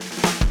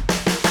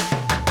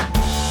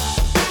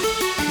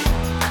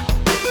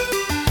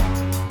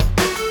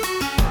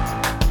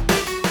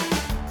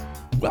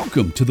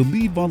Welcome to the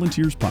Lead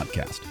Volunteers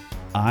Podcast.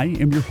 I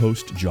am your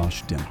host,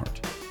 Josh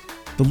Denhart.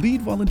 The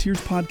Lead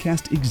Volunteers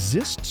Podcast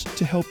exists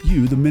to help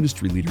you, the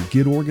ministry leader,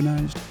 get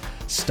organized,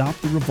 stop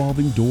the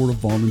revolving door of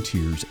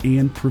volunteers,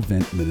 and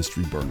prevent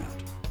ministry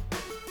burnout.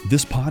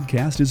 This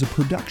podcast is a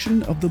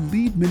production of the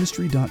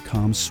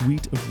leadministry.com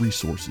suite of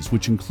resources,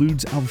 which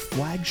includes our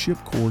flagship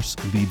course,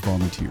 Lead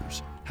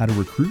Volunteers, how to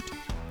recruit,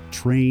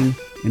 train,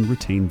 and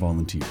retain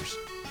volunteers.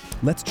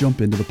 Let's jump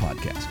into the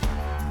podcast.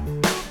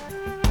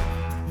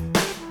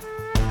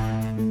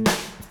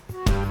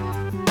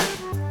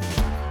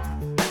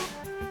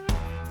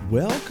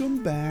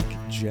 Welcome back,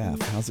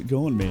 Jeff. How's it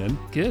going, man?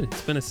 Good.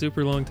 It's been a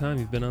super long time.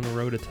 You've been on the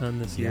road a ton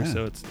this year,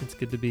 so it's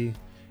good to be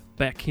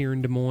back here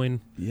in Des Moines.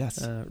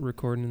 Yes.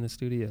 Recording in the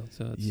studio.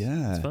 So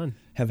it's fun.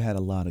 Have had a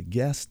lot of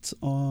guests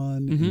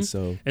on, and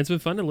so and it's been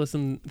fun to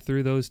listen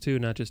through those too,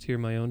 not just hear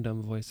my own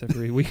dumb voice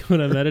every week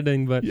when I'm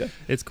editing, but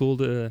it's cool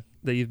that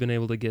you've been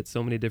able to get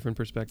so many different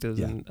perspectives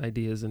and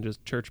ideas and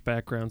just church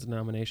backgrounds and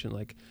denomination,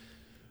 like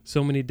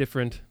so many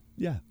different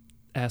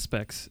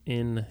aspects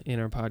in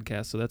our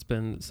podcast. So that's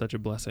been such a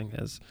blessing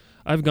as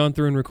I've gone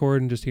through and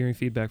recorded and just hearing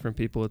feedback from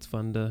people. It's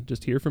fun to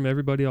just hear from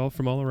everybody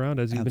from all around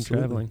as you've been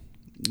traveling.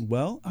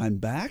 Well, I'm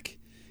back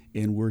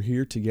and we're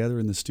here together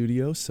in the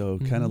studio. So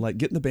kind of like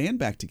getting the band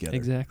back together.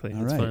 Exactly.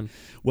 All it's right. fun.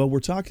 Well, we're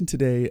talking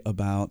today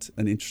about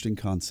an interesting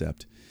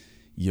concept.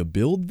 You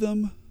build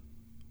them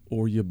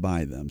or you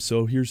buy them.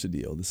 So here's the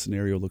deal. The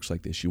scenario looks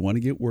like this. You want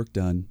to get work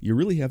done. You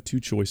really have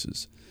two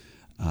choices.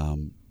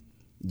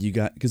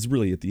 Because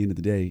really at the end of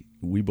the day,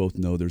 we both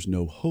know there's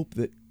no hope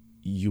that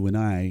you and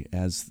I,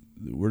 as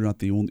we're not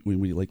the only,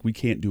 we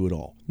can't do it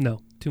all.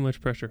 No, too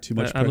much pressure.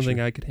 I don't think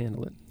I could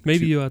handle it.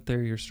 Maybe you out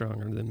there, you're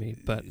stronger than me,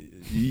 but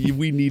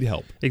we need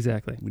help.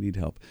 Exactly. We need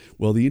help.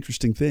 Well, the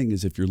interesting thing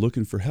is if you're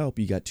looking for help,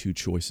 you got two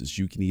choices.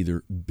 You can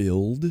either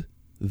build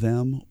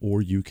them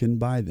or you can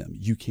buy them.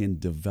 You can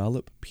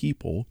develop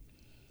people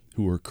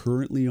who are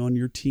currently on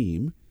your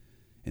team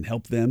and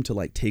help them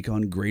to take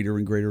on greater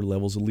and greater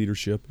levels of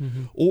leadership,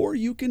 or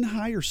you can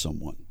hire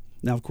someone.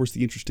 Now, of course,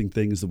 the interesting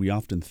thing is that we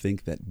often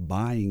think that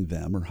buying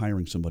them or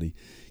hiring somebody,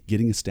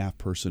 getting a staff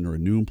person or a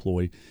new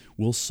employee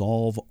will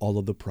solve all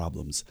of the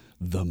problems.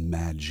 The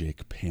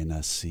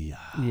panacea.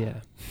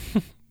 Yeah.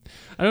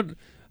 I don't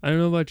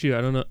know about you.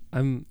 I don't know.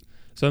 I'm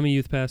a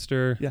youth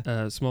pastor,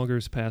 small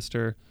groups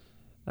pastor.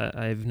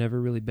 I've never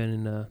really been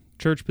in a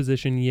church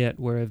position yet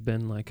where I've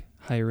been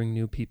hiring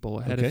new people.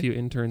 I had a few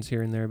interns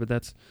here and there, but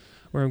that's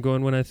where I'm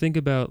going. When I think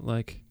about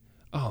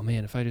oh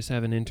man, if I just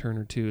have an intern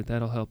or two,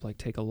 that'll help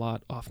take a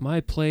lot off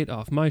my plate,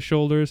 off my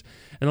shoulders.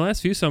 And the last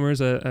few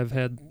summers, I've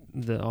had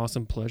the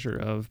awesome pleasure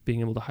of being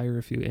able to hire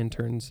a few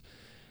interns,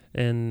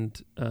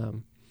 and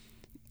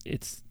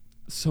it's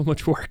so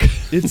much work.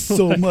 It's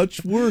so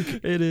much work.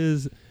 It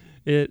is.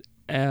 It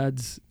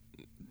adds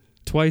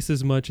twice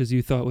as much as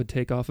you thought would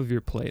take off of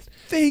your plate.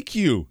 Thank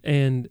you.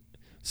 And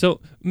so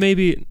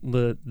maybe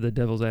the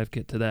devil's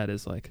advocate to that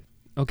is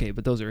okay,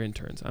 but those are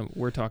interns.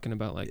 We're talking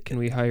about can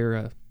we hire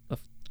a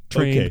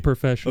trained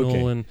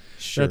professional, and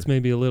that's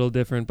maybe a little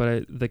different.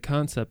 But the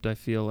concept, I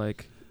feel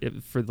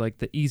for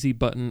the easy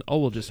button,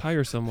 we'll just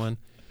hire someone.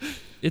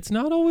 It's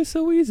not always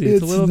so easy.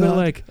 It's a little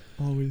bit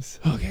always.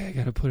 Okay, I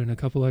got to put in a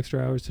couple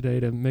extra hours today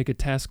to make a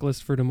task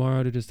list for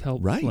tomorrow to just help.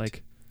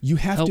 Right. You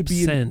have help to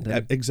be send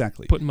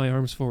exactly putting my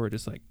arms forward.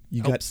 Just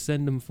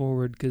send them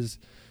forward, because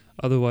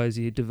otherwise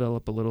you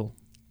develop a little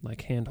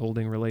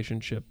hand-holding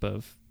relationship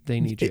of they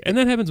need you. And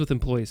that happens with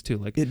employees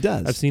too. It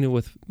does. I've seen it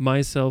with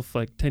myself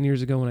 10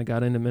 years ago when I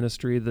got into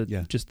ministry,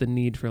 just the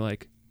need for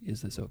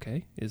is this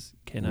okay? Is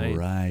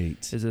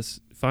this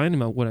fine?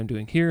 What I'm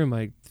doing here? Am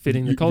I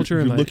fitting the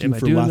culture? You're looking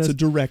for lots of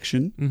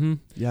direction. Mm-hmm.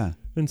 Yeah.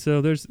 And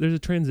so there's a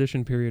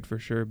transition period for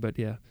sure. But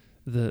yeah,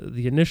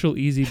 the initial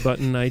easy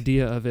button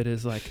idea of it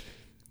is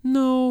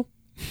no.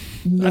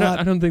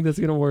 I don't think that's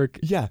going to work.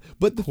 Yeah,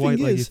 but the thing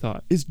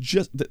is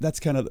just that's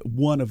kind of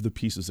one of the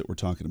pieces that we're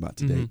talking about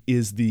today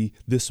is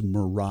this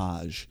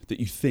mirage that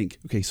you think,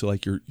 okay, so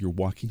you're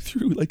walking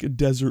through a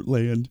desert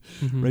land,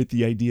 right?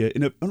 The idea,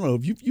 and I don't know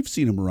if you've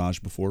seen a mirage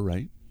before,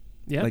 right?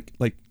 Yeah,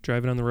 like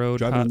driving on the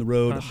road,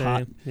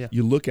 hot. Yeah.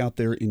 You look out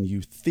there and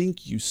you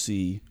think you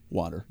see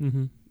water,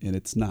 and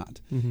it's not.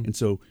 And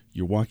so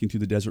you're walking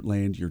through the desert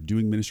land, you're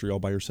doing ministry all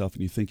by yourself,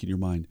 and you think in your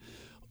mind,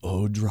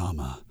 oh,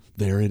 drama.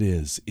 There it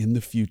is in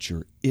the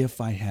future if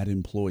I had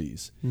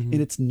employees. And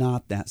it's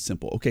not that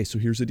simple. Okay, so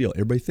here's the deal.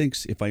 Everybody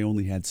thinks if I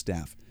only had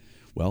staff.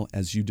 Well,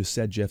 as you just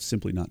said, Jeff,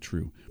 simply not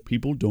true.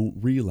 People don't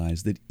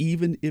realize that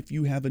even if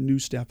you have a new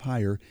staff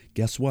hire,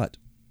 guess what?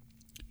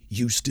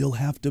 You still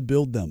have to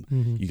build them.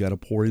 You got to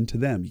pour into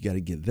them. You got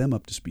to get them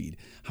up to speed.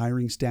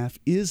 Hiring staff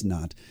is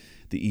not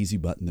the easy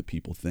button that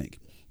people think.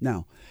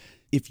 Now,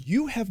 if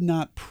you have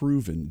not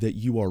proven that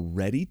you are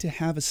ready to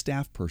have a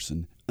staff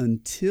person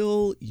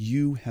until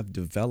you have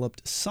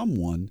developed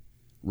someone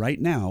right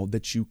now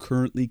that you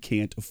currently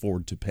can't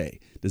afford to pay.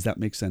 Does that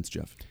make sense,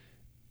 Jeff?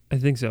 I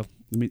think so.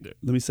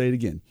 Let me say it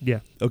again.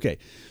 Yeah. Okay.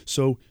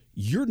 So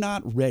you're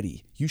not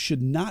ready. You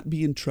should not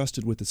be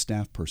entrusted with a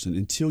staff person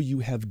until you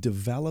have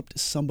developed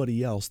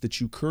somebody else that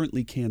you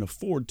currently can't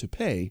afford to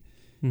pay.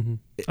 On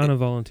a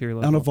volunteer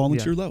level. On a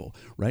volunteer level,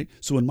 right?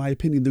 So in my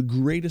opinion, the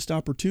greatest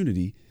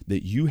opportunity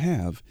that you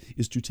have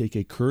is to take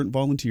a current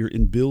volunteer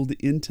and build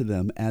into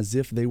them as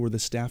if they were the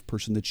staff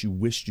person that you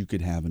wished you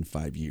could have in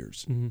 5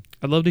 years.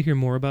 I'd love to hear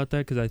more about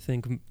that, because I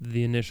think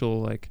the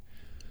initial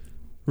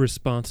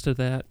response to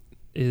that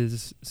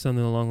is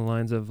something along the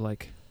lines of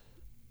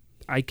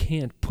I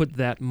can't put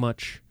that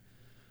much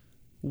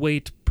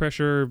weight,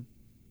 pressure,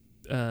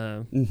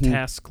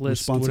 task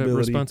list, whatever,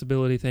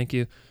 responsibility, thank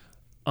you,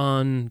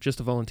 on just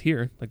a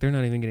volunteer. They're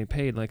not even getting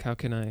paid. How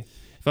can I,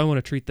 if I want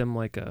to treat them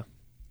like a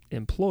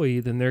employee,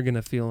 then they're going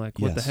to feel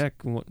what the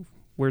heck,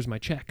 where's my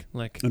check?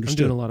 I'm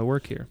doing a lot of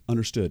work here.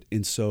 Understood.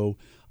 And so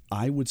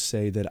I would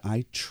say that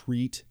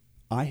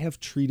I have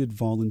treated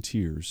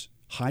volunteers,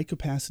 high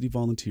capacity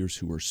volunteers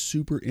who are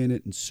super in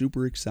it and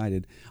super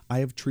excited. I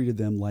have treated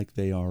them like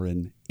they are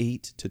an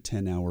 8 to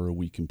 10 hour a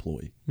week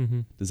employee.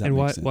 Does that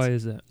make sense? And why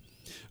is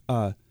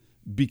that?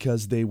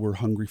 Because they were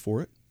hungry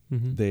for it.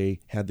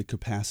 They had the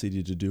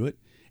capacity to do it.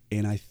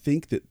 And I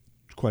think that,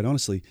 quite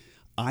honestly,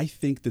 I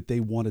think that they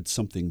wanted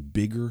something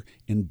bigger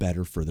and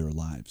better for their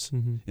lives.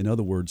 In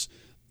other words,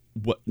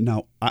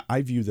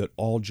 I view that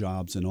all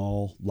jobs and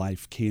all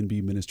life can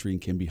be ministry and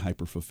can be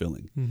hyper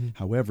fulfilling.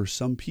 However,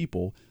 some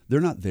people,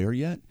 they're not there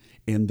yet,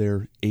 and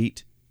their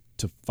 8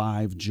 to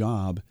 5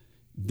 job,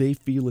 they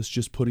feel it's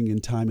just putting in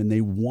time, and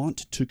they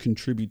want to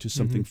contribute to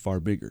something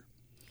far bigger.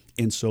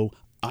 And so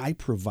I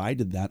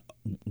provided that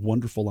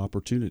wonderful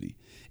opportunity.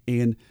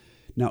 And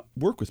now,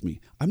 work with me.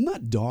 I'm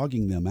not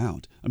dogging them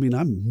out. I mean,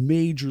 I'm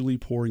majorly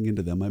pouring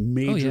into them. I'm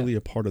majorly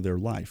a part of their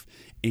life.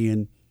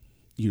 And,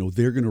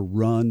 they're going to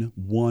run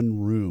one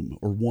room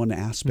or one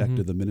aspect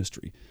of the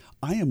ministry.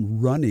 I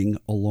am running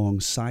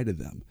alongside of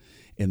them.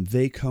 And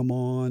they come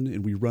on,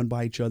 and we run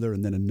by each other.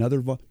 And then by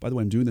the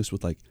way, I'm doing this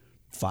with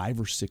 5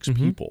 or 6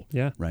 people.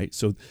 Yeah. Right?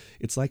 So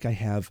it's I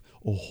have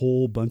a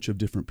whole bunch of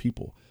different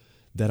people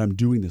that I'm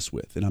doing this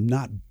with, and I'm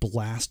not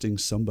blasting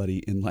somebody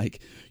in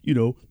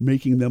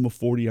making them a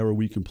 40-hour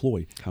week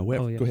employee.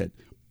 However, go ahead.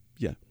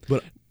 Yeah.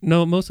 But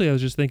no, mostly I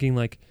was just thinking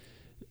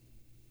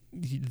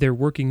they're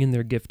working in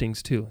their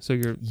giftings too. So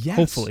you're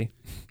hopefully,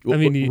 I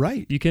mean,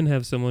 right. You can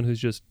have someone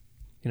who's just,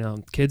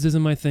 kids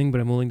isn't my thing,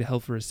 but I'm willing to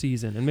help for a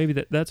season, and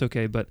maybe that's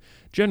okay. But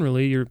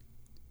generally you're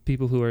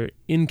people who are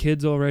in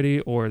kids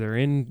already, or they're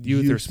in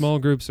youth or small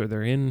groups, or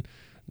they're in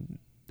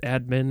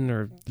admin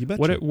or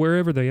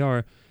wherever they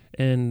are.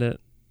 And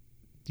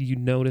you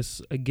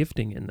notice a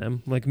gifting in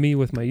them. Like me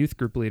with my youth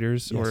group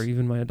leaders, or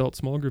even my adult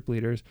small group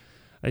leaders,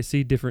 I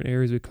see different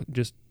areas we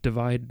just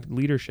divide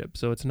leadership.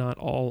 So it's not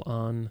all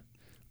on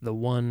the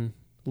one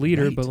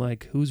leader,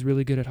 but who's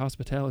really good at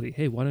hospitality?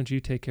 Hey, why don't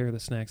you take care of the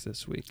snacks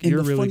this week? And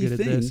you're really good at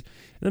this. And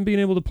then being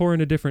able to pour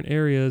into different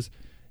areas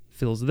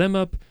fills them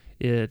up.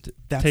 It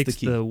takes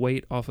the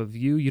weight off of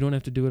you. You don't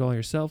have to do it all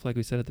yourself, like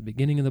we said at the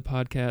beginning of the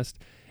podcast.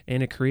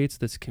 And it creates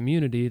this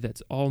community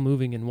that's all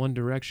moving in one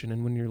direction.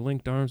 And when you're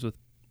linked arms with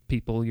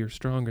people, you're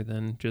stronger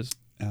than just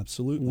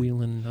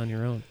wheeling on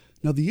your own.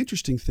 Now, the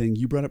interesting thing,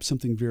 you brought up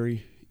something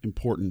very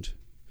important,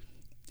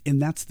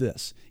 and that's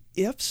this.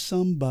 If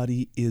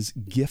somebody is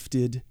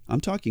gifted, I'm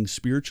talking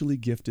spiritually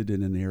gifted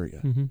in an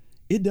area,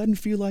 it doesn't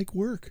feel like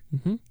work.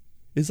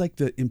 It's like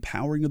the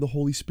empowering of the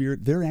Holy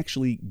Spirit. They're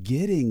actually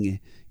getting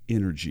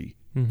energy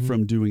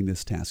from doing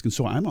this task. And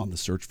so I'm on the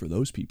search for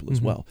those people as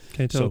well.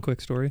 Can I tell a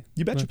quick story?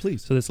 You betcha,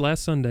 please. So this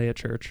last Sunday at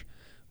church,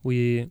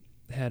 we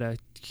had a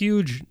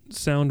huge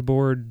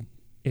soundboard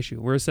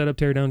issue. We're a set up,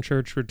 tear down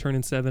church. We're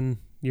turning 7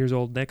 years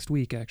old next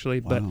week,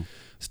 actually. Wow. But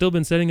still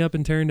been setting up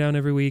and tearing down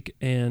every week.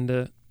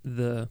 And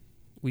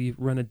we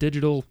run a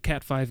digital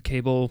Cat5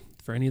 cable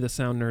for any of the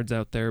sound nerds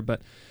out there,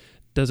 but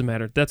doesn't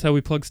matter. That's how we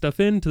plug stuff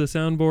into the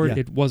soundboard. Yeah.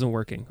 It wasn't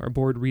working. Our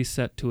board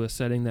reset to a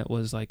setting that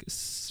was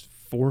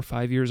 4 or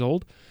 5 years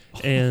old,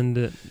 and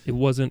it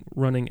wasn't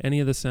running any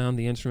of the sound.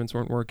 The instruments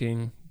weren't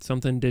working.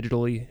 Something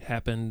digitally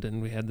happened,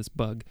 and we had this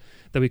bug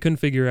that we couldn't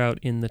figure out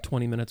in the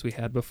 20 minutes we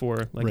had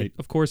before.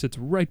 Of course, it's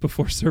right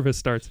before service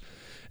starts.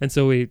 And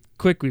so we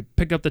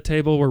pick up the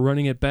table, we're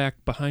running it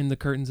back behind the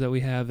curtains that we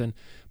have and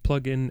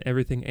plug in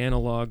everything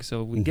analog.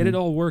 So we get it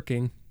all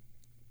working,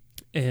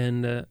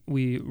 and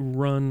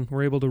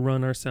we're able to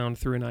run our sound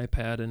through an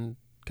iPad and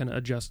kind of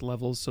adjust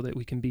levels so that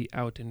we can be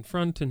out in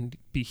front and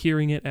be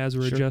hearing it as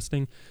we're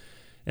adjusting.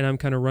 And I'm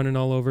kind of running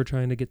all over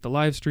trying to get the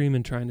live stream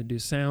and trying to do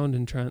sound,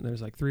 and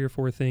there's 3 or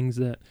 4 things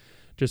that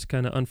just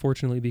kind of,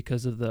 unfortunately,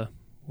 because of the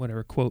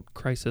whatever quote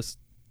crisis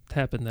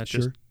happened, that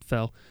just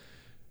fell.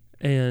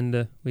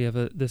 And we have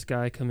this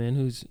guy come in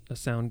who's a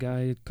sound guy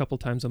a couple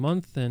times a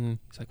month, and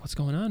he's like, "What's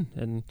going on?"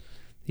 And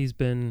he's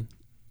been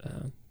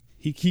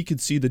he could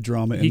see the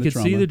drama. He could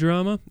see the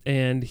drama,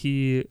 and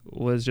he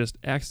was just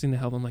asking to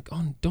help. I'm like,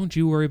 "Oh, don't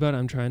you worry about it.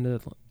 I'm trying to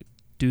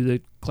do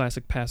the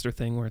classic pastor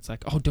thing where it's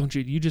like, oh, don't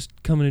you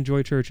just come and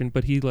enjoy church."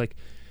 But he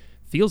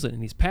feels it,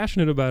 and he's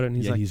passionate about it, and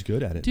he's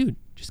good at it. Dude,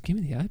 just give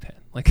me the iPad.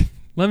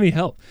 Let me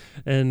help.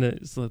 And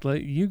it's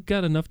you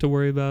got enough to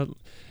worry about.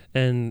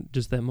 And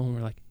just that moment,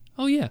 we're like,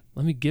 oh yeah,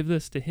 let me give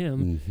this to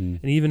him. Mm-hmm.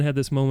 And he even had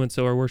this moment.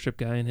 So our worship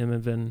guy and him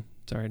have been,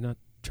 sorry, not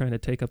trying to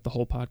take up the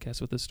whole podcast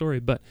with this story,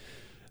 but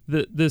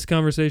this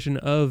conversation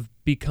of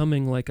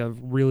becoming like a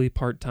really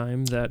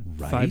part-time, that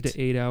 5 to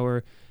 8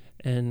 hour,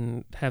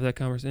 and have that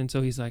conversation. And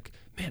so he's like,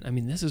 man, I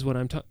mean, this is what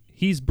I'm talking.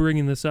 He's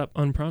bringing this up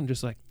unprompted,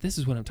 just like, this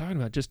is what I'm talking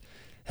about. Just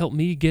help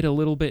me get a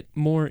little bit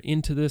more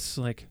into this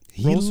like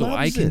role, so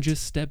I can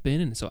just step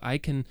in, and so I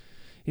can.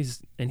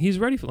 He's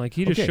ready for, like,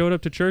 he just showed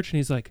up to church and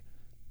he's like,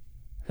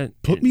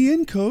 put me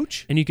in,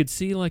 coach. And you could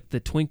see like the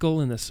twinkle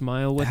and the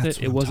smile with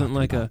it. It wasn't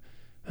like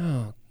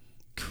oh,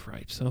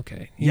 cripes.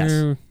 Okay,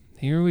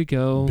 here we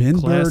go. Been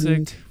Classic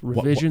burdened.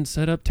 Revision,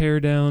 set up, tear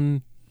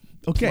down.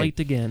 Okay. Plate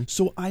again.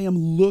 So I am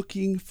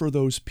looking for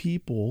those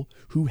people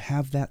who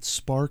have that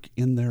spark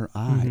in their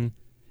eye. Mm-hmm.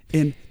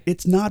 And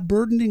it's not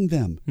burdening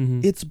them. Mm-hmm.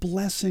 It's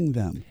blessing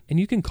them. And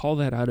you can call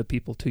that out of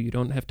people too. You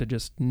don't have to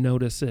just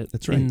notice it.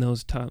 That's right. In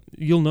those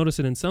you'll notice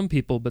it in some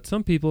people, but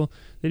some people,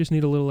 they just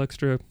need a little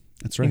extra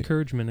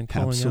encouragement and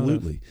calling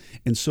Absolutely.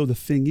 out. And so the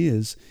thing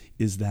is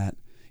that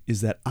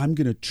I'm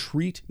going to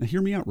treat, now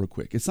hear me out real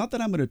quick. It's not that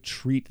I'm going to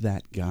treat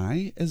that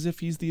guy as if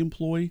he's the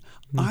employee.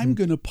 Mm-hmm. I'm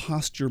going to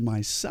posture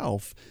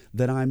myself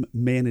that I'm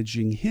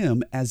managing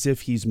him as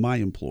if he's my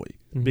employee.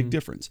 Mm-hmm. Big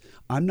difference.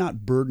 I'm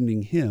not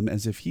burdening him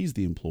as if he's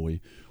the employee.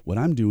 What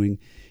I'm doing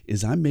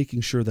is I'm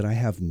making sure that I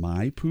have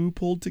my poo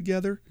pulled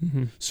together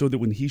Mm-hmm. so that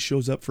when he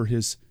shows up for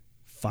his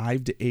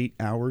 5 to 8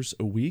 hours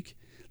a week,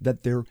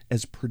 that they're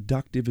as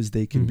productive as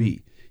they can Mm-hmm.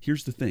 be.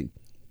 Here's the thing.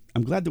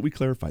 I'm glad that we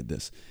clarified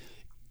this.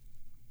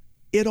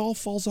 It all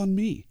falls on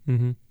me.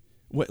 Mm-hmm.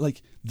 What,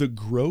 like the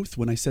growth,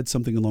 when I said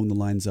something along the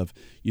lines of,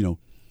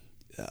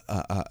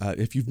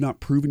 if you've not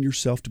proven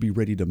yourself to be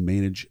ready to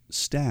manage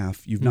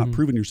staff, you've not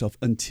proven yourself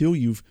until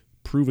you've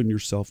proven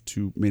yourself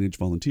to manage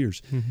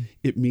volunteers. Mm-hmm.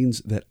 It means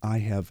that I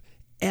have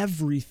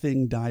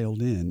everything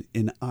dialed in,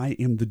 and I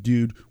am the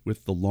dude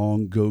with the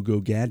long go-go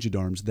gadget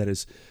arms that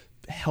is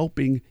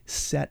helping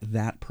set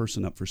that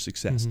person up for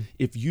success. Mm-hmm.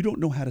 If you don't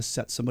know how to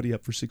set somebody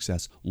up for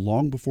success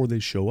long before they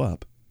show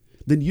up,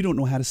 then you don't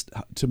know how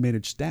to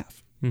manage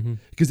staff. Mm-hmm.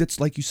 Because it's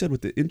like you said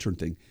with the intern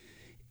thing.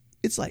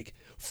 It's like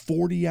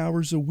 40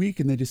 hours a week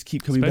and they just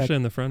keep coming back. Especially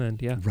in the front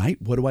end, yeah. Right?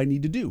 What do I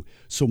need to do?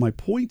 So my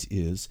point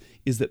is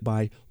that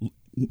by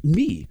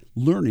me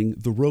learning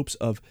the ropes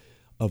of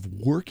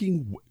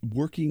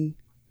working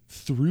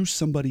through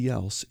somebody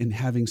else and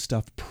having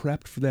stuff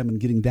prepped for them and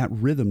getting that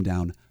rhythm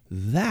down,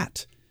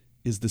 that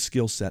is the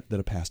skill set that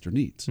a pastor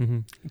needs.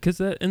 Because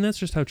that's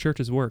just how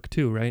churches work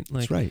too, right?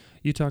 Like, that's right.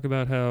 You talk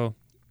about how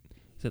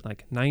is it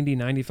like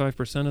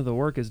 95% of the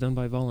work is done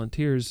by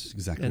volunteers. That's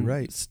exactly and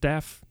right.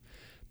 Staff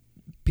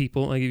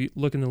people, like if you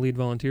look in the Lead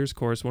Volunteers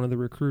course, one of the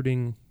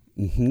recruiting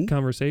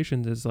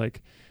conversations is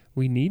like,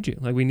 we need you.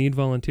 Like, we need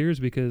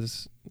volunteers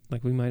because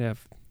like we might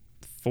have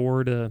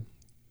 4 to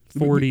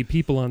 40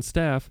 people on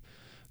staff,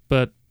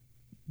 but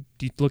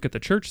you look at the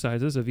church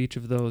sizes of each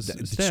of those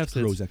staffs,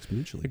 it grows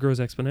exponentially. It grows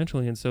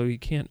exponentially, and so you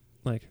can't,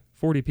 like,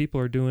 40 people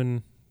are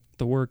doing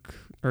the work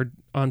or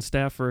on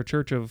staff for a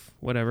church of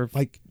whatever,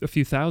 like a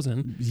few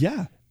thousand.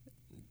 Yeah.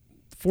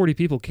 40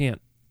 people can't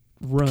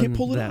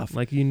pull it off.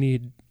 Like, you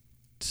need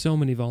so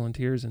many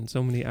volunteers and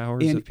so many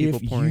hours of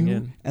people pouring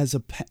in.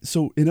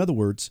 So in other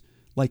words,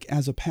 like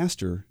as a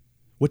pastor,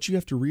 what you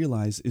have to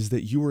realize is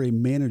that you are a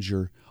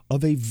manager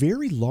of a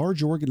very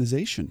large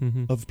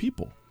organization of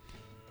people.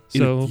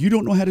 So and if you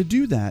don't know how to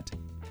do that,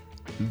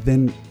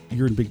 then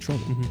you're in big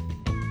trouble.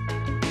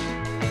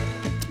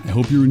 I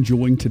hope you're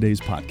enjoying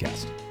today's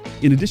podcast.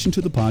 In addition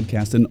to the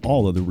podcast and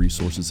all other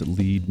resources at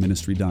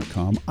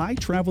leadministry.com, I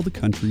travel the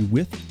country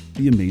with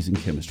The Amazing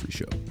Chemistry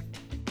Show.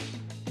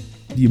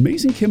 The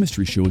Amazing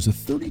Chemistry Show is a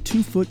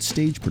 32-foot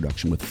stage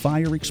production with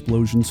fire,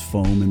 explosions,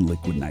 foam, and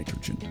liquid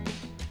nitrogen.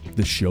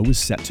 The show is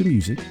set to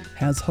music,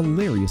 has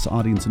hilarious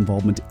audience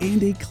involvement,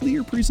 and a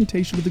clear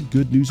presentation of the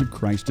good news of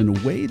Christ in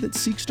a way that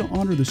seeks to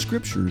honor the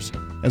scriptures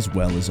as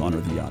well as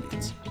honor the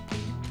audience.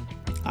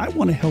 I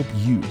want to help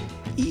you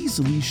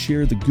easily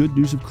share the good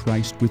news of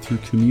Christ with your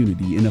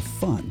community in a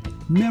fun,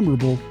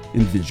 memorable,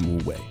 and visual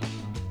way.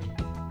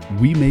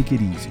 We make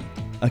it easy.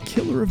 A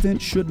killer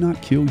event should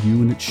not kill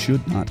you, and it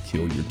should not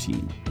kill your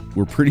team.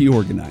 We're pretty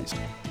organized.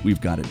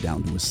 We've got it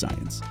down to a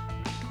science.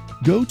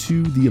 Go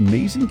to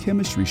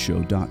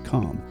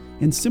theamazingchemistryshow.com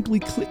and simply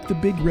click the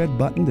big red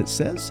button that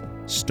says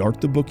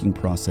Start the booking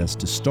process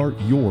to start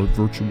your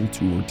virtual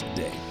tour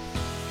today.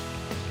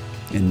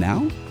 And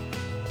now,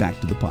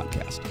 back to the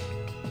podcast.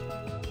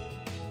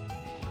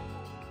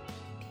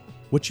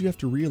 What you have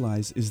to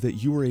realize is that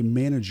you are a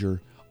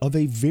manager of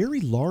a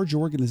very large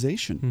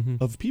organization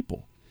of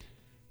people.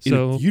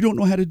 So and if you don't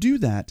know how to do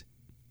that,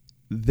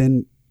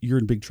 then you're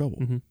in big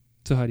trouble.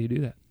 So how do you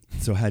do that?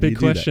 So how do you do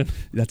question. that?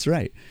 That's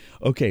right.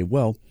 Okay,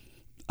 well,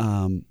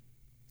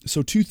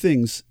 so 2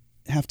 things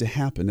have to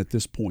happen at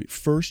this point.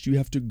 First, you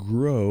have to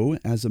grow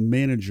as a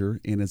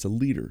manager and as a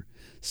leader.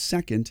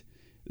 Second,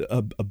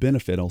 a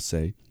benefit, I'll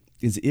say,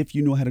 is if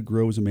you know how to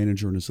grow as a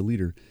manager and as a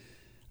leader,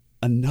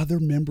 another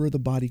member of the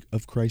body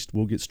of Christ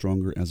will get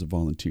stronger as a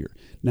volunteer.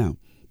 Now,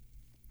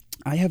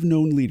 I have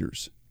known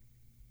leaders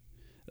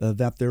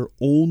that their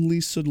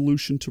only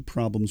solution to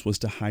problems was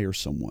to hire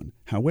someone.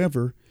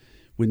 However,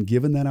 when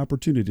given that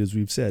opportunity, as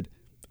we've said,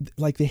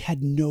 like they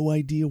had no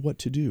idea what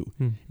to do.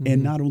 Mm-hmm.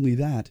 And not only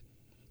that,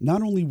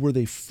 not only were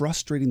they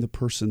frustrating the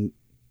person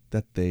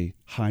that they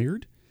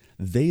hired,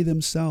 they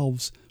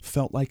themselves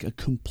felt like a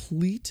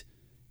complete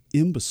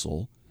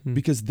imbecile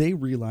because they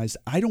realized,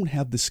 I don't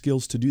have the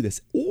skills to do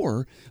this.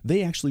 Or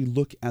they actually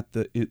look at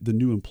the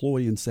new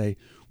employee and say,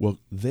 well,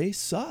 they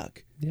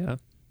suck. Yeah.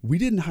 We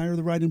didn't hire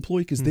the right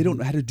employee because they don't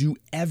know how to do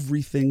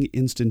everything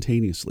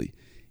instantaneously.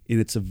 And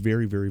it's a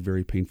very, very,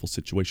 very painful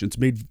situation. It's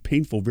made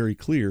painful very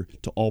clear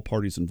to all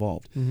parties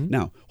involved. Mm-hmm.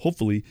 Now,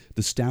 hopefully,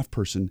 the staff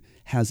person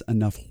has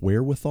enough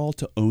wherewithal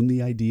to own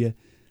the idea.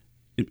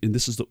 And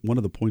this is one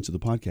of the points of the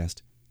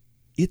podcast.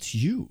 It's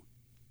you.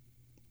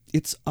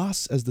 It's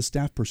us as the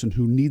staff person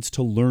who needs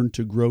to learn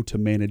to grow to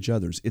manage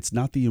others. It's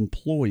not the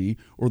employee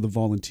or the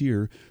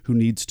volunteer who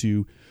needs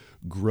to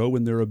grow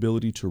in their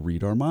ability to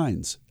read our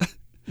minds.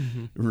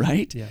 Mm-hmm.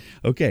 Right? Yeah.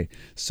 Okay.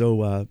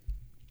 So,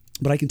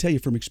 but I can tell you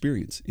from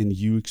experience, and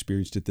you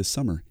experienced it this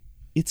summer,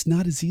 it's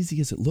not as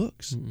easy as it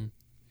looks. Mm-mm.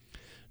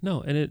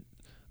 No, and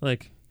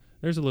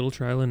there's a little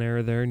trial and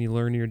error there, and you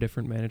learn your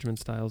different management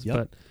styles. Yep.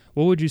 But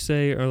what would you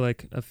say are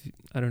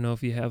I don't know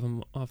if you have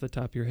them off the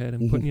top of your head.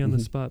 I'm putting you on the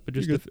spot, but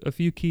just a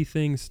few key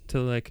things to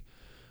all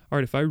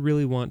right, if I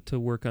really want to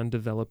work on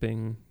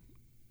developing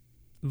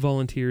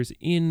volunteers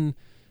in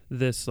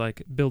this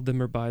build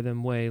them or buy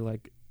them way,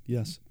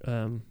 yes.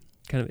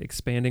 Kind of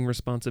expanding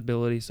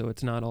responsibility so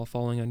it's not all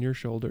falling on your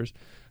shoulders.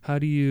 How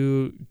do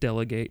you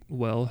delegate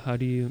well? How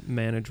do you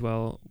manage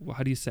well?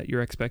 How do you set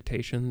your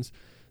expectations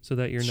so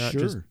that you're not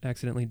just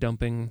accidentally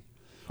dumping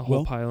a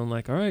whole pile and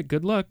all right,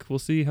 good luck. We'll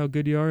see how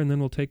good you are and then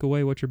we'll take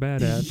away what you're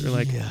bad at.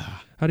 Or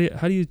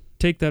how do you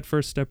take that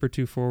first step or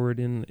two forward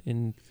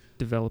in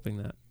developing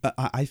that?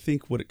 I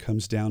think what it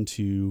comes down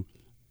to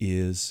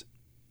is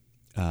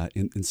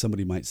and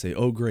somebody might say,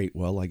 oh, great,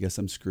 well, I guess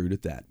I'm screwed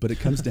at that. But it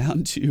comes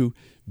down to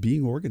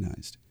being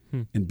organized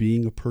and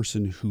being a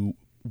person who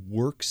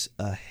works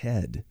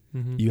ahead.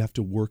 Mm-hmm. You have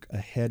to work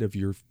ahead of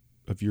your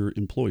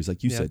employees.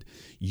 Like you said,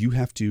 you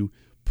have to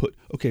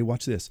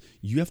watch this.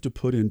 You have to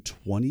put in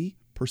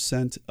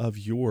 20% of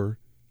your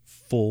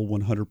full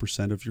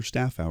 100% of your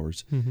staff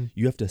hours. Mm-hmm.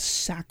 You have to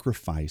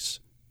sacrifice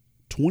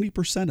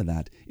 20% of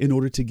that in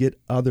order to get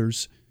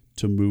others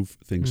to move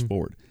things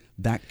forward.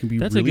 That can be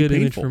That's really a good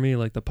painful. Image for me,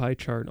 like the pie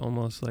chart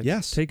almost.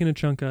 Taking a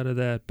chunk out of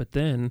that, but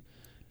then,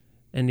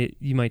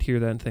 you might hear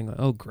that and think,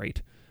 oh,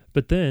 great.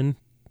 But then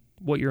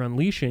what you're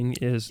unleashing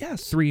is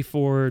 3,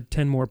 4,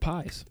 10 more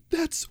pies.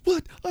 That's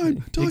what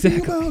I'm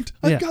talking about.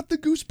 I've got the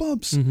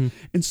goosebumps. Mm-hmm.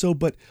 And so,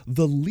 but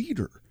the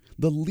leader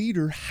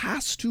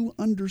has to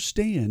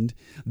understand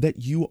that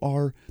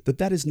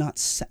that is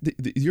not,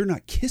 you're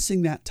not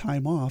kissing that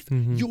time off.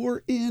 Mm-hmm.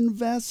 You're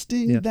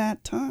investing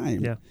that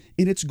time. Yeah.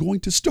 And it's going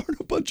to start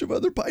a bunch of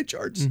other pie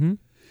charts. Mm-hmm.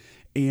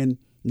 And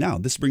now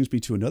this brings me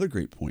to another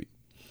great point.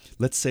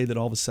 Let's say that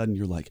all of a sudden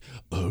you're like,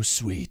 oh,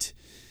 sweet.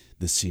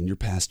 The senior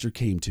pastor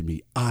came to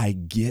me. I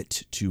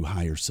get to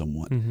hire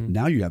someone. Mm-hmm.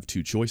 Now you have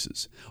two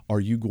choices. Are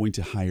you going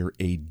to hire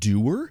a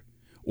doer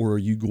or are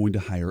you going to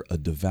hire a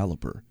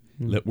developer?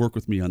 Work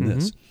with me on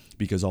this,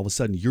 because all of a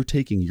sudden you're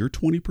taking your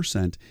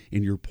 20%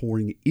 and you're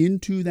pouring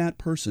into that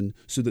person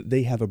so that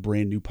they have a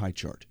brand new pie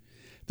chart.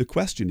 The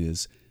question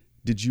is,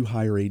 did you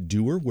hire a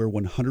doer where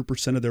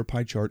 100% of their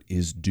pie chart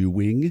is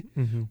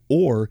doing,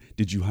 or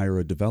did you hire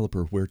a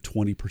developer where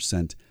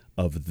 20%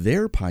 of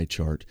their pie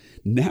chart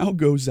now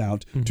goes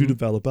out to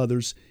develop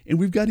others, and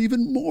we've got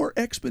even more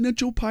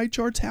exponential pie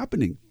charts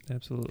happening?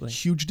 Absolutely.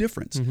 Huge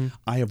difference. Mm-hmm.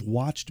 I have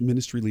watched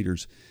ministry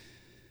leaders,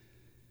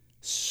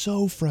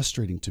 so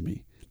frustrating to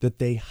me, that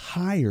they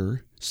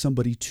hire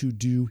somebody to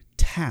do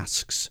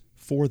tasks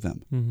for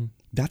them. Mm-hmm.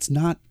 That's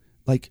not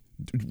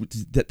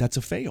that's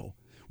a fail.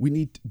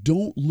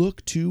 Don't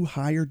look to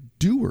hire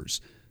doers.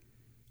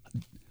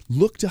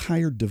 Look to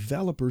hire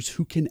developers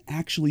who can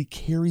actually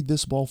carry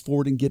this ball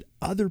forward and get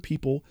other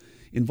people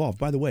involved.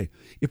 By the way,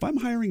 if I'm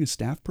hiring a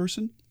staff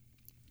person,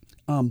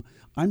 I'm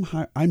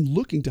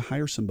looking to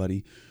hire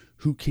somebody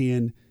who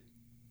can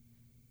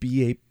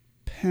be a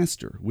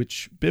pastor,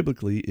 which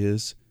biblically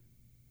is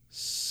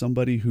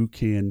somebody who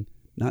can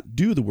not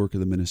do the work of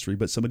the ministry,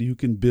 but somebody who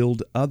can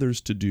build others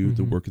to do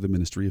the work of the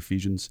ministry.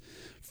 Ephesians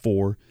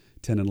 4,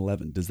 10 and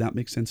 11. Does that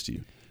make sense to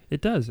you?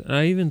 It does. And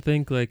I even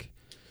think you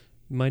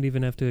might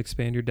even have to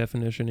expand your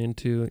definition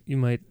into, you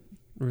might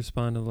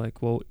respond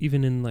to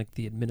even in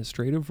the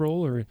administrative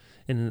role or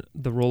in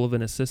the role of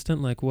an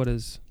assistant, what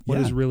is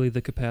really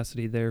the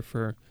capacity there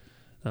for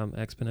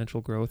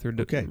exponential growth or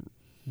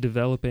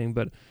developing,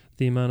 but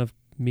the amount of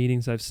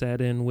meetings I've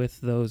sat in with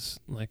those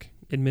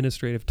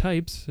administrative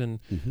types and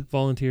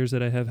volunteers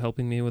that I have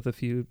helping me with a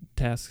few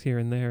tasks here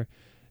and there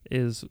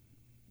is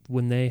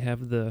when they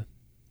have the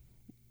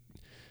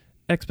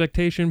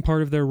expectation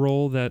part of their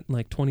role that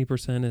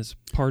 20% is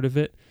part of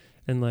it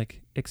and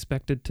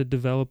expected to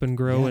develop and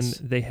grow, and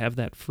they have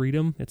that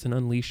freedom. It's an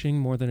unleashing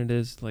more than it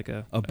is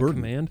a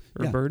command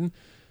or a burden.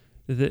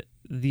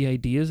 the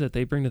ideas that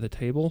they bring to the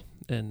table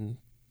and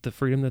the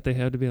freedom that they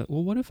have to be like,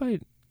 well, what if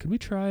could we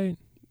try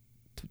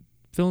to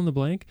fill in the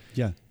blank?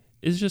 Yeah.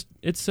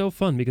 It's so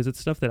fun because it's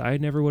stuff that I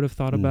never would have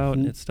thought about,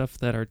 and it's stuff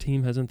that our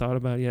team hasn't thought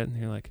about yet. And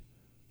you're like,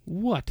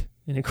 what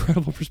an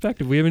incredible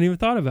perspective we haven't even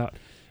thought about.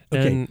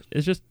 Okay. And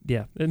it's just,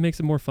 it makes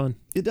it more fun.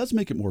 It does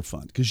make it more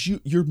fun because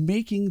you're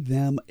making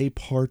them a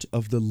part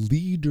of the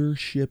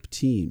leadership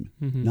team,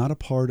 not a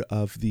part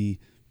of the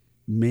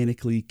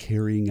manically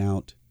carrying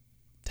out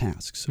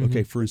tasks.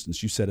 Okay, for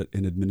instance, you said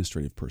an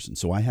administrative person.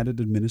 So I had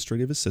an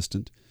administrative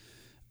assistant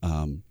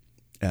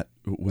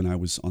when I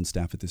was on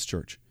staff at this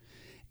church.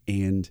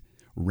 And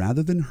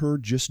rather than her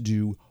just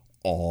do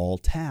all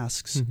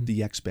tasks,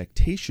 the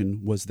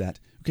expectation was that,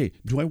 okay,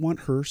 do I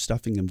want her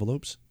stuffing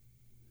envelopes?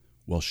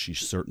 Well, she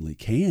certainly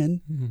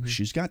can.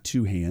 She's got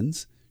 2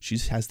 hands. She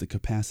has the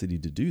capacity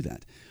to do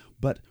that.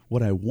 But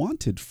what I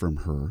wanted from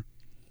her,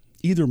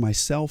 either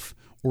myself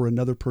or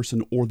another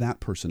person or that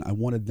person, I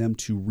wanted them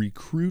to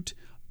recruit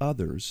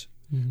others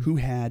who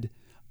had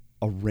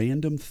a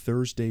random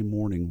Thursday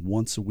morning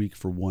once a week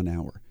for 1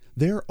 hour.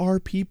 There are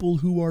people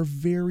who are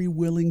very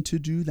willing to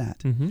do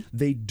that.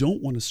 They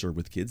don't want to serve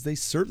with kids. They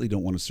certainly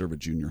don't want to serve at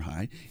junior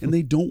high, and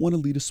they don't want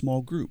to lead a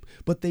small group.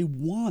 But they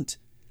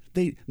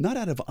not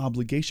out of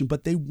obligation,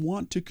 but they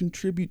want to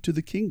contribute to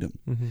the kingdom.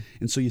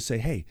 And so you say,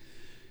 hey,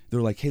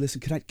 they're like, hey, listen,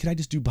 can I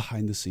just do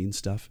behind the scenes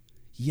stuff?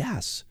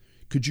 Yes.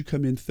 Could you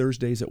come in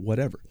Thursdays at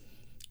whatever?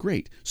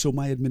 Great. So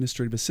my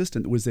administrative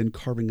assistant was then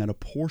carving out a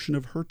portion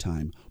of her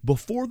time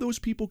before those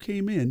people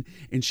came in,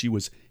 and she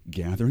was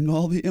gathering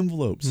all the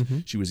envelopes.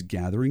 She was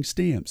gathering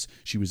stamps.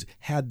 She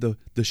had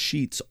the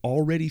sheets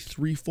already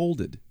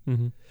 3-folded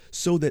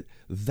so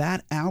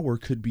that hour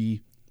could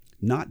be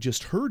not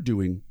just her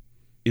doing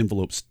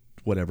envelopes,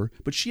 whatever,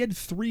 but she had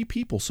 3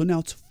 people. So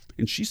now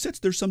and she sits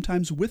there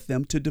sometimes with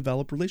them to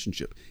develop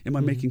relationship. Am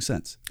I making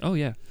sense? Oh,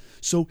 yeah.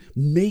 So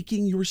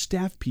making your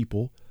staff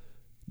people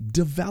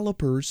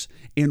developers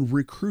and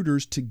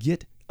recruiters to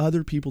get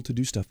other people to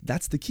do stuff.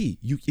 That's the key.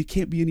 It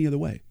can't be any other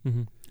way.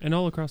 And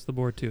all across the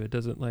board too. It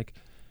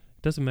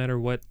doesn't matter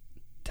what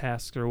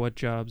tasks or what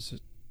jobs.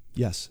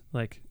 Yes.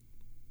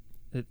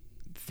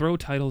 Throw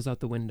titles out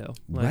the window.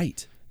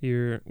 Right.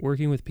 You're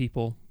working with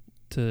people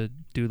to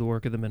do the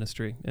work of the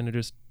ministry, and to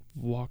just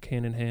walk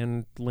hand in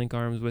hand, link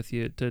arms with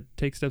you to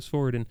take steps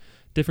forward. And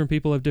different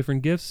people have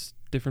different gifts.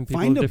 Different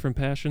people have different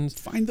passions.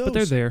 Find those. But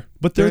they're there.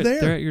 They're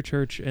there. They're at your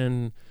church.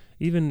 And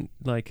even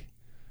I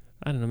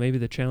don't know, maybe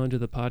the challenge of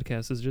the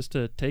podcast is just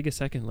to take a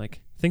second,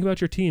 think about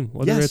your team,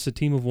 whether it's a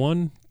team of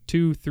 1,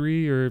 2,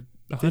 3, or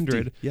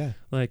 100. 50. Yeah.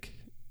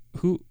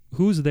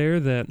 Who's there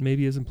that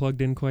maybe isn't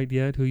plugged in quite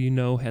yet,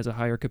 who has a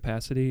higher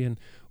capacity, and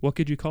what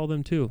could you call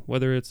them to?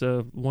 Whether it's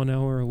a 1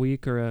 hour a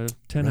week or a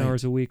 10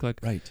 hours a week,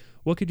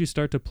 what could you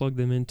start to plug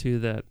them into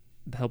that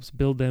helps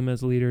build them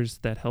as leaders,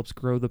 that helps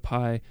grow the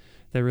pie,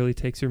 that really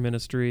takes your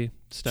ministry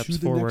steps to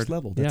the forward. next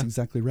level. That's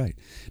exactly right.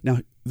 Now,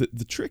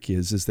 the trick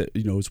is that,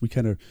 as we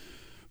kind of,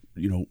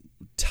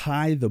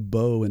 tie the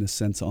bow in a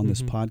sense on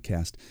this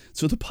podcast.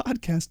 So the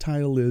podcast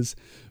title is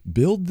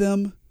Build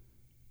Them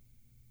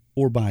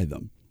or Buy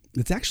Them.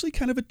 It's actually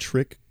kind of a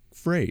trick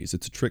phrase.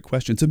 It's a trick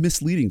question. It's a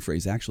misleading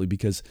phrase, actually,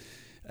 because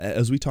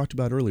as we talked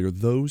about earlier,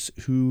 those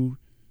who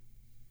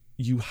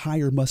you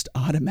hire must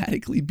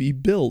automatically be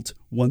built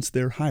once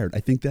they're hired. I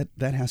think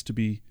that has to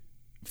be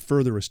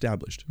further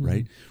established,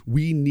 right?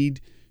 We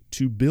need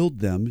to build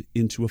them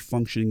into a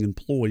functioning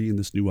employee in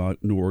this new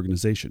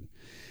organization.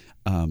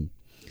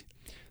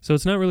 So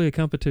it's not really a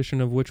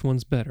competition of which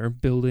one's better,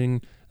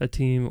 building a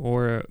team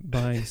or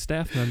buying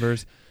staff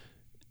members.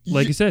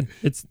 Like you said,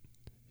 it's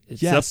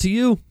up to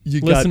you,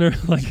 listener.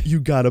 You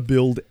got to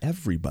build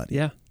everybody.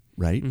 Yeah.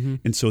 Right.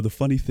 And so the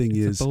funny thing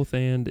is both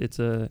and. It's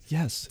a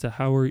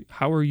how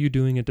are you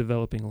doing at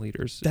developing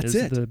leaders? That's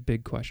the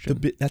big question.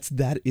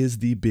 That is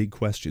the big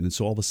question. And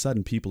so all of a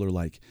sudden people are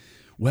like,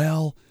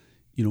 well,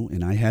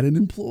 and I had an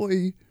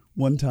employee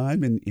one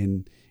time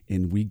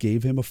and we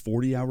gave him a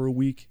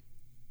 40-hour-a-week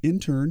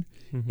intern,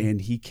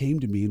 and he came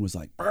to me and was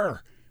like,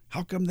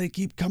 how come they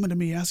keep coming to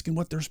me asking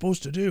what they're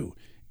supposed to do?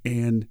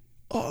 And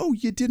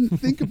you didn't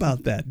think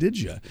about that, did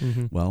you?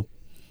 Well,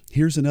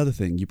 here's another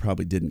thing you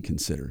probably didn't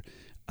consider.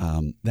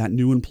 That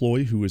new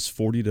employee who is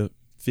 40 to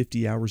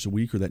 50 hours a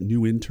week, or that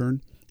new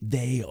intern,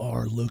 they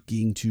are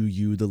looking to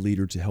you, the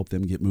leader, to help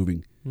them get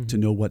moving, to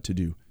know what to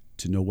do,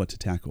 to know what to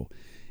tackle.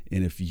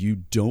 And if you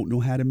don't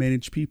know how to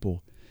manage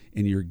people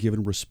and you're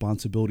given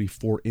responsibility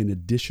for an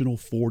additional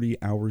 40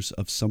 hours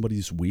of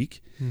somebody's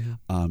week,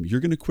 you're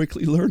going to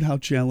quickly learn how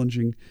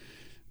challenging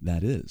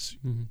that is.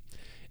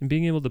 And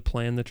being able to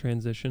plan the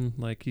transition,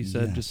 like you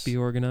said, just be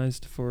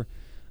organized for,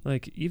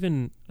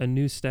 even a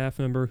new staff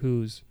member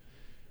who's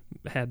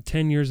had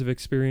 10 years of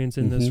experience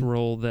in this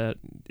role that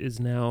is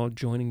now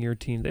joining your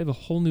team. They have a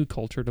whole new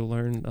culture to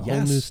learn, a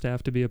whole new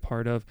staff to be a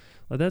part of.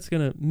 That's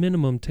going to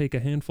minimum take a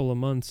handful of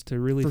months to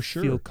really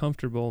feel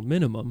comfortable,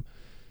 minimum,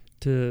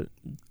 to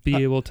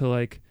be able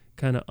to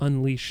kind of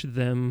unleash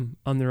them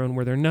on their own,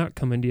 where they're not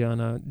coming to you on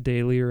a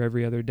daily or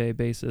every other day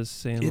basis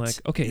saying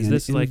okay, is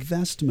this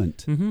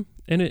investment?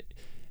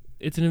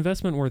 it's an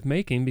investment worth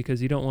making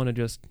because you don't want to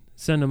just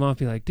send them off and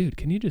be like, dude,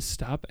 can you just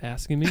stop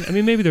asking me? I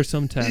mean, maybe there's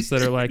some tests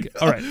that are like,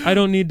 all right, I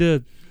don't need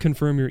to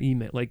confirm your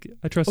email. Like,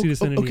 I trust you to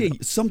send an email. Okay,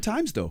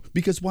 sometimes though,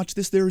 because watch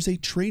this, there is a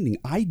training.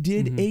 I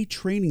did a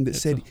training that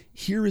said,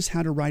 here is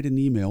how to write an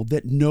email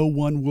that no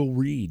one will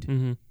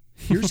read.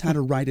 Here's how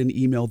to write an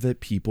email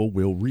that people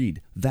will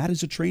read. That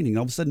is a training.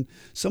 All of a sudden,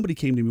 somebody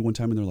came to me one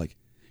time and they're like,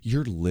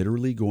 you're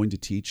literally going to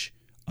teach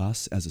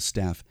us as a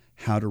staff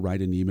how to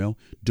write an email?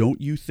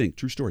 Don't you think,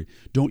 true story,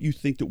 don't you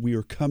think that we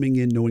are coming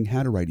in knowing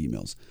how to write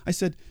emails? I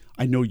said,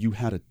 I know you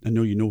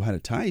know how to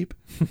type,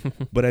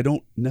 but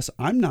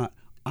I'm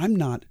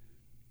not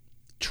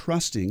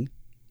trusting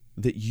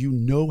that you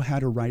know how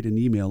to write an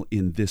email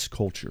in this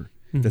culture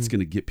that's going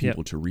to get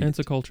people to read. And it's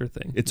a culture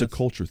thing. It's a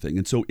culture thing.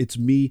 And so it's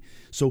me.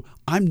 So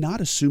I'm not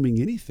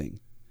assuming anything.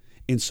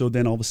 And so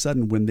then all of a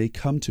sudden when they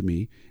come to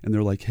me and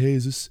they're like, hey,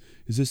 is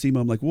this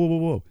email? I'm like,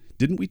 whoa.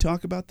 Didn't we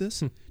talk about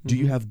this? Do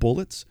you have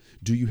bullets?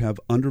 Do you have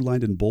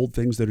underlined and bold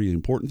things that are the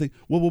important thing?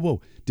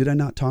 Whoa. Did I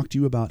not talk to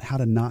you about how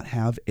to not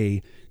have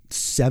a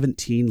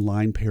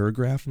 17-line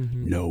paragraph?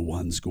 No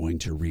one's going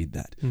to read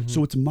that.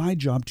 So it's my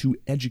job to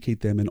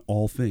educate them in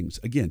all things.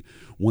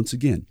 Once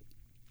again,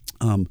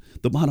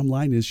 the bottom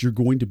line is you're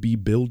going to be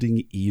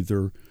building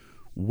either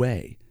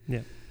way.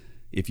 Yeah.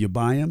 If you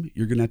buy them,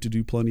 you're going to have to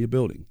do plenty of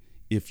building.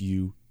 If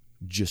you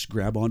just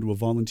grab onto a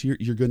volunteer,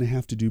 you're going to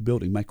have to do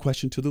building. My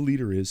question to the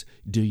leader is,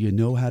 do you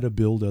know how to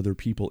build other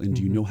people, and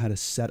do you know how to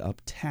set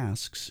up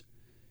tasks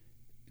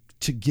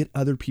to get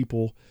other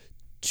people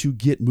to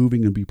get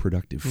moving and be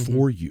productive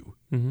for you?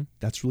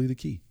 That's really the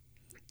key.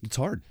 It's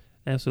hard.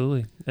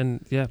 Absolutely.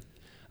 And yeah,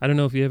 I don't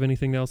know if you have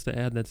anything else to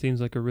add. That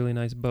seems like a really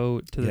nice bow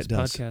to this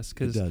podcast.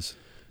 It does.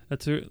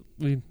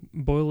 We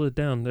boil it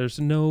down. There's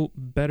no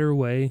better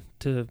way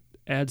to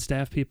add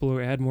staff people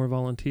or add more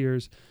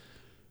volunteers.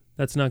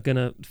 That's not going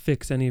to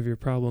fix any of your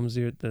problems.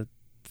 The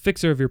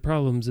fixer of your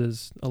problems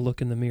is a look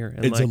in the mirror.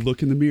 And it's a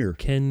look in the mirror.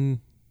 Can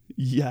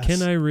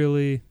I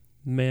really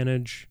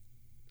manage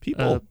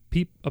people,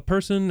 a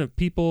person of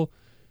people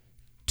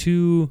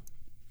to,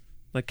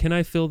 like, can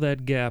I fill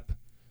that gap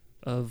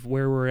of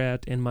where we're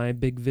at in my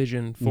big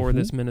vision for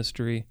this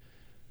ministry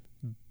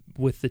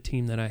with the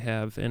team that I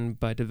have and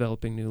by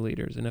developing new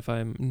leaders? And if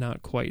I'm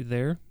not quite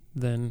there,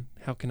 then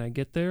how can I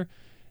get there?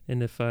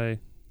 And if I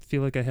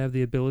feel like I have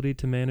the ability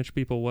to manage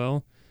people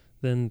well,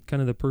 then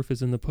kind of the proof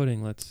is in the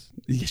pudding. Let's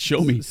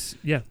show me.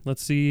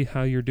 Let's see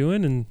how you're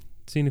doing and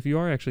seeing if you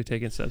are actually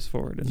taking steps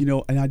forward.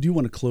 And I do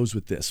want to close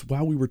with this.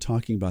 While we were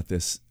talking about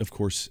this, of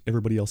course,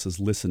 everybody else is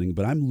listening,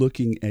 but I'm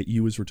looking at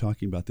you as we're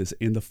talking about this.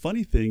 And the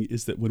funny thing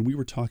is that when we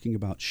were talking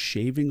about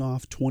shaving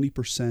off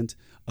 20%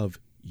 of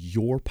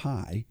your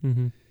pie,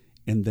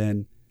 and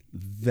then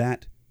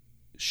that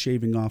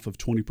shaving off of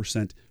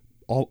 20%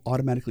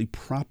 automatically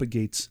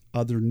propagates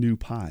other new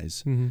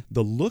pies.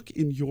 The look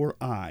in your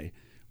eye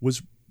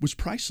was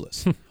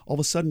priceless. All of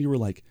a sudden you were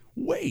like,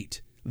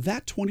 wait,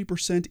 that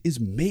 20%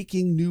 is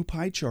making new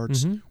pie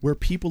charts where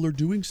people are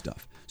doing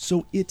stuff.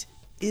 So it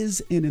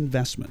is an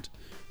investment,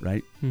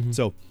 right?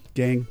 So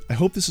gang, I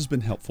hope this has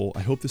been helpful.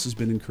 I hope this has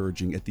been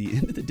encouraging. At the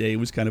end of the day, it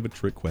was kind of a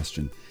trick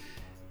question.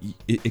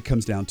 It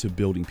comes down to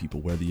building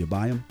people, whether you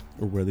buy them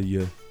or whether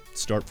you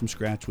start from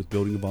scratch with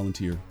building a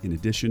volunteer. In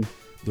addition,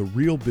 the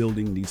real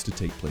building needs to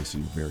take place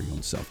in your very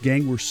own self.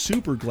 Gang, we're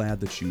super glad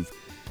that you've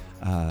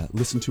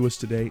listened to us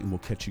today, and we'll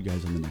catch you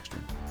guys on the next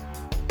one.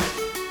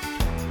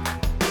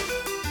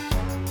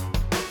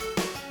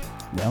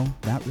 Well,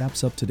 that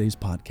wraps up today's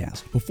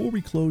podcast. Before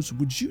we close,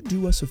 would you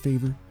do us a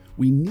favor?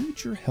 We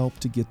need your help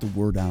to get the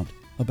word out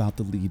about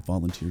the Lead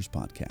Volunteers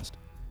podcast.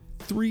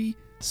 3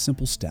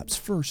 simple steps.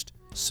 First,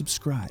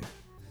 subscribe.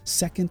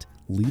 Second,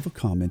 leave a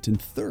comment. And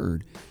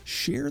third,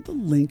 share the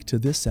link to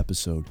this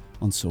episode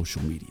on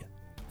social media.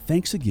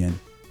 Thanks again,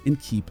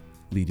 and keep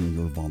leading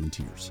your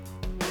volunteers.